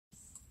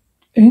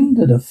End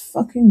of the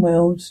fucking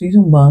world,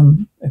 season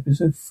 1,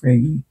 episode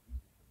 3.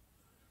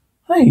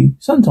 Hey,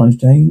 sometimes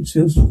James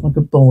feels like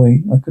a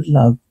boy I could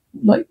love,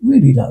 like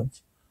really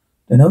love.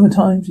 Then other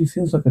times he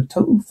feels like a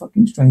total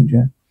fucking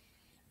stranger.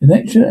 An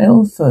extra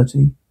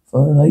L30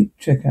 for a late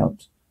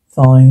checkout.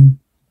 Fine.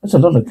 That's a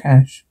lot of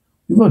cash.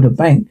 We robbed a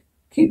bank.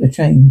 Keep the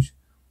change.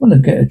 Want to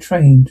get a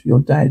train to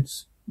your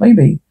dad's?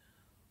 Maybe.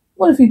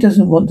 What if he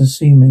doesn't want to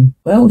see me?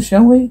 Well,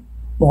 shall we?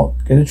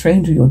 What, get a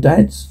train to your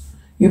dad's?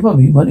 You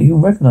probably won't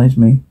even recognize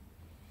me.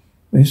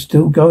 We're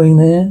still going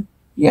there?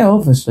 Yeah,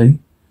 obviously.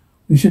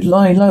 We should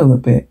lie low a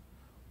bit.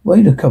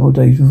 Wait a couple of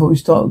days before we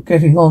start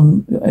getting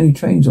on any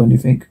trains or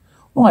anything.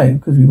 Why?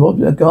 Because we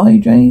robbed a guy,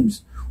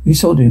 James? We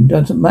sold him.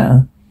 Doesn't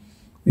matter.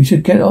 We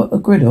should get a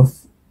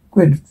off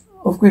grid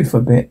for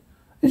a bit.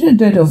 Isn't it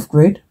dead off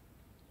grid?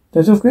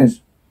 Dead off grid?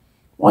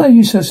 Why are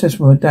you so obsessed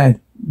with my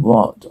dad?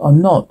 What?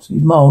 I'm not.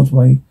 He's miles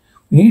away.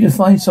 We need to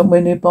find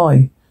somewhere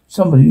nearby.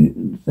 Somebody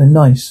they're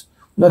nice.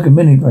 Like a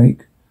mini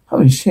break.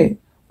 Holy shit.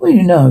 What do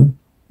you know?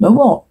 Know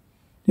what?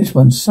 This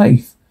one's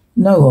safe.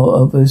 No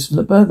of us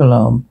burglar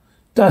alarm.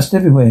 Dust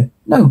everywhere.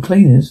 No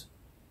cleaners.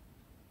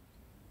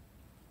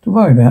 To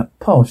worry about.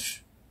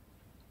 Posh.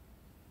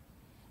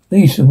 At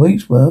least a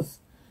week's worth.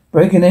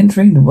 Breaking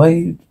entry,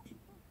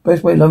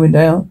 best way lowing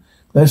down.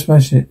 Let's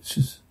smash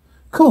it.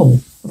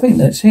 Cool. I think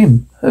that's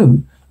him.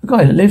 Who? The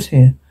guy that lives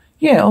here.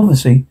 Yeah,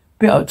 obviously.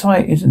 Bit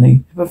uptight, isn't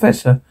he? The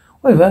professor.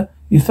 Whatever.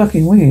 You're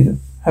fucking weird.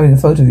 Having a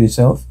photo of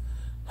yourself.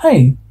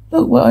 Hey,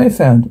 look what I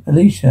found.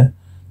 Alicia.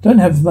 Doesn't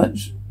have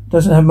much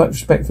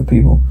respect for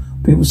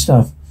people's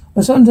stuff.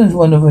 But sometimes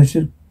one of us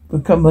should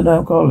become an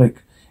alcoholic.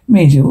 It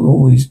means you've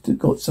always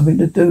got something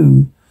to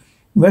do.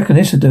 Reckon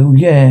this to do,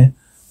 yeah.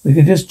 We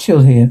can just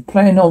chill here.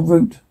 Play an old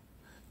route.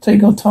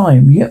 Take our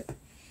time, yep.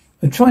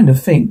 I'm trying to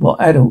think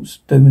what adults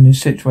do in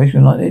this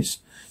situation like this.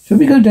 Should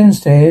we go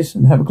downstairs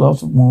and have a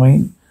glass of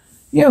wine?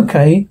 Yeah,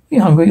 okay.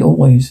 You're hungry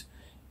always.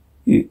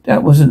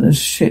 That wasn't as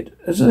shit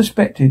as I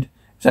expected.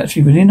 It's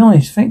actually really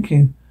nice, thank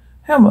you.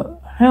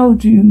 How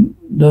do you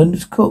learn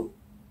to cook?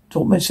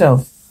 Taught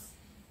myself.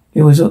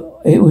 It was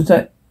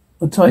that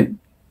a type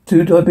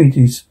 2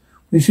 diabetes.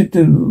 We should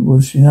do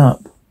washing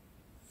up.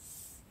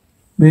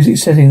 Music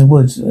set in the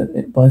woods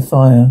on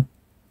fire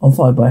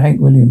by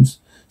Hank Williams.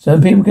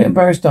 Some people get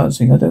embarrassed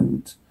dancing. I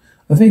don't.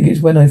 I think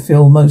it's when I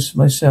feel most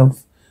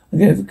myself. I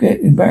get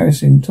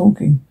embarrassed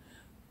talking.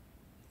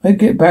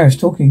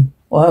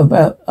 Or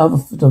about other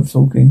stuff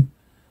talking.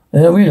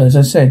 Then I realised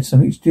I said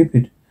something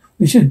stupid.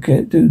 We should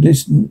do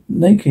this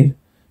naked.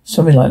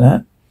 Something like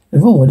that.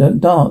 Before I don't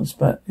dance,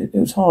 but it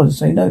was hard to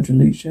say no to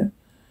Alicia.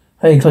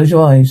 Hey, close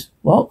your eyes.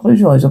 What? Close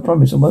your eyes. I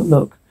promise I won't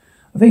look.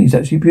 I think it's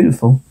actually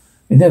beautiful.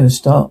 It never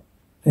start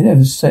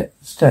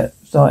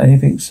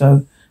anything.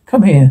 So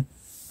come here.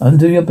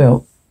 Undo your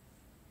belt.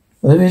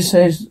 Whoever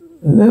says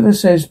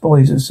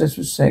boys are obsessed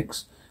with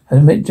sex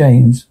has met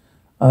James.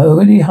 I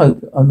really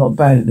hope I'm not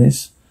bad at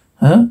this.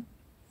 Huh?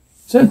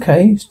 It's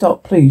okay.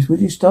 Stop, please. Would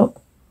you stop?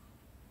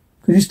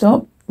 Could you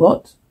stop?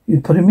 What?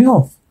 You're putting me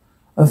off.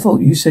 I thought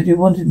you said you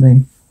wanted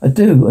me. I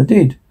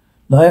did.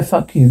 Liar,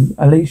 fuck you,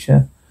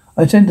 Alicia.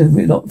 I tend to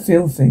not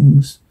feel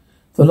things.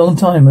 For a long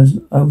time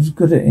I was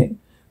good at it.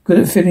 Good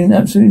at feeling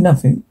absolutely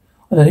nothing.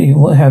 I don't even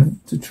want to have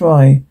to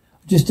try. I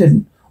just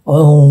didn't.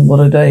 Oh,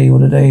 what a day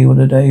when we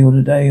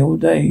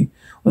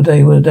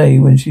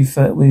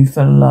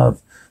fell in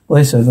love.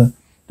 Voiceover.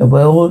 The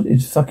world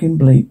is fucking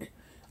bleak.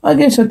 I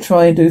guess I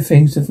try and do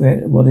things to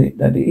forget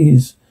that it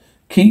is.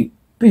 Keep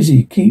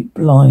busy, keep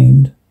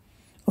blind.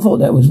 I thought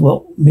that was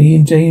what me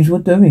and James were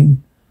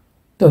doing.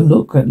 Don't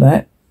look at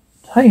that.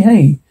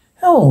 Hey,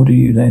 how old are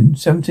you then?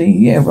 17?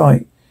 Yeah,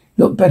 right.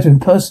 You look better in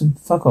person.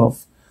 Fuck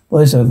off.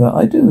 Voiceover.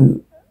 I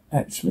do,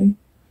 actually.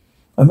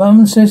 My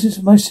mum says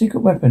it's my secret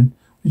weapon,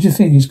 which I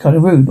think is kind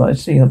of rude, but I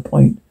see her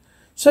point.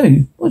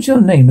 So, what's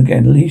your name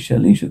again? Alicia.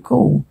 Alicia,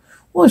 cool.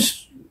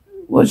 What's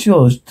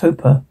yours?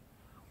 Topper.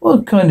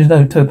 What kind is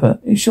no Topper?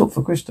 It's short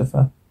for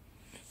Christopher.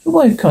 So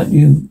why can't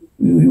you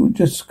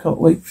just can't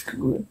wait?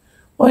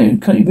 Why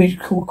can't you be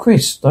called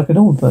Chris, like an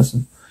old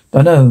person?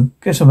 Don't know.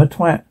 Guess I'm a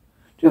twat.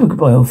 Do you have a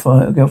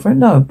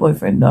girlfriend? No.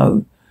 Boyfriend?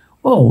 No.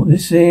 Oh,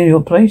 this is here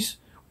your place?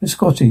 We're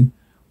squatting.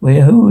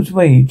 Who's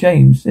we?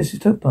 James. This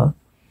is Topper.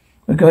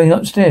 We were going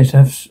upstairs to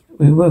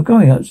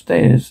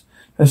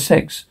have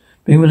sex.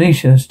 Being with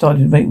Alicia started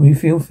to make me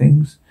feel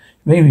things.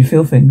 It made me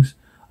feel things.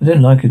 I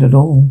didn't like it at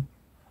all.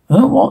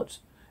 Huh? What?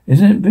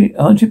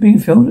 Aren't you being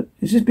filmed?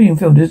 Is this being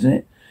filmed, isn't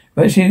it?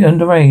 You're actually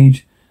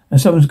underage.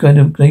 And someone's going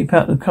to leap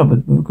out the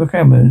cupboard with a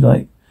camera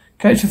like,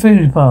 catch a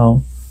feeling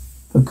pile.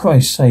 For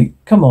Christ's sake.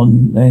 Come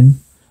on,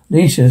 then.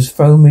 Alicia's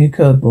thrown me a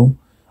curveball.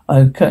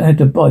 I had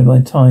to bide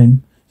my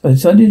time. So I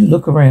decided to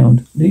look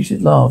around. Alicia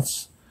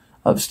laughs.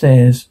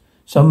 Upstairs.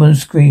 Someone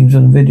screams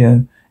on the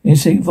video.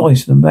 Instinct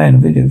voice of the man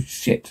on video.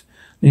 Shit.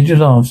 Alicia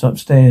laughs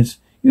upstairs.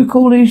 You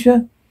cool,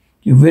 Alicia?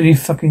 You really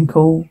fucking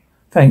cool?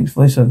 Thanks,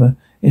 voiceover.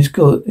 It's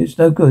good. It's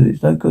no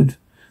good.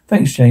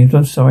 Thanks, James.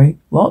 I'm sorry.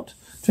 What?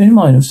 Change your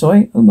mind. I'm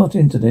sorry. I'm not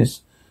into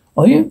this.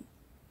 Are you?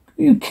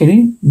 Are you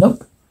kidding?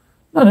 Nope.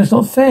 No, that's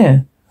not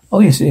fair. Oh,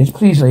 yes, it is.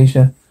 Please,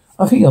 Alicia.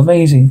 I think you're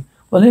amazing.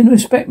 Well, then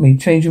respect me,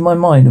 changing my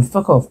mind, and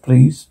fuck off,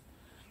 please.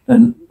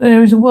 And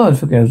there is a word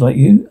for girls like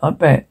you, I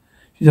bet.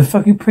 She's a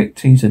fucking prick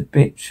teaser,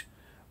 bitch.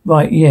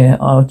 Right, yeah,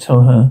 I'll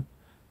tell her.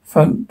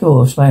 Front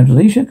door slams.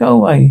 Alicia, go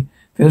away.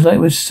 Feels like it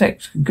was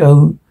sex could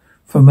go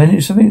from when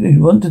it's something that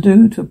you want to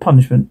do to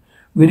punishment.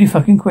 Really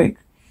fucking quick.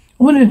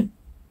 I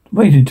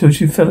waited till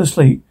she fell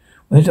asleep.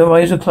 When her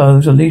eyes were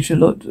closed, Alicia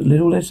looked a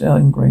little less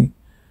angry.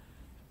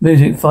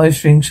 Music,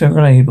 5-string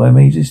serenade by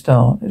Maisie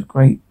Starr. It's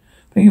great.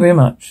 Thank you very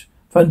much.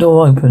 Front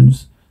door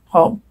opens.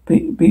 Heart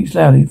beats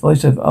loudly.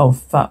 Voice over. Oh,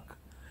 fuck.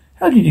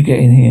 How did you get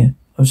in here?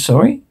 I'm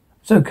sorry.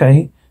 It's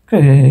okay.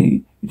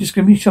 You just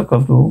give me a shock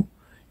after all.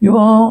 You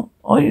are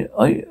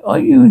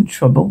you in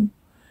trouble?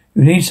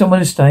 You need someone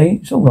to stay?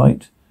 It's all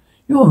right.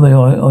 You're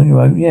on your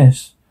own,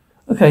 yes.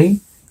 Okay.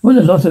 You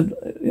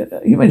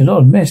made a lot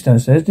of mess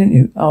downstairs, didn't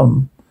you?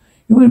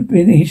 You would have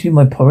been eating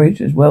my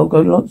porridge as well.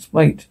 Go lots.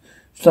 Wait.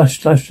 Slush.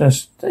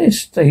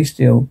 Stay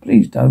still.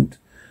 Please don't.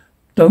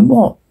 Don't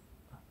what?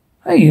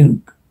 Hey,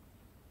 you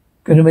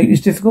going to make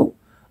this difficult?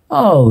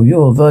 Oh,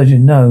 you're a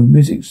virgin. No.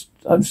 Music's...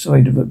 I'm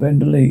sorry to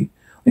Brenda Lee.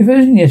 A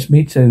virgin? Yes,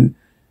 me too.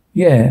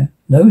 Yeah.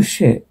 No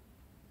shit.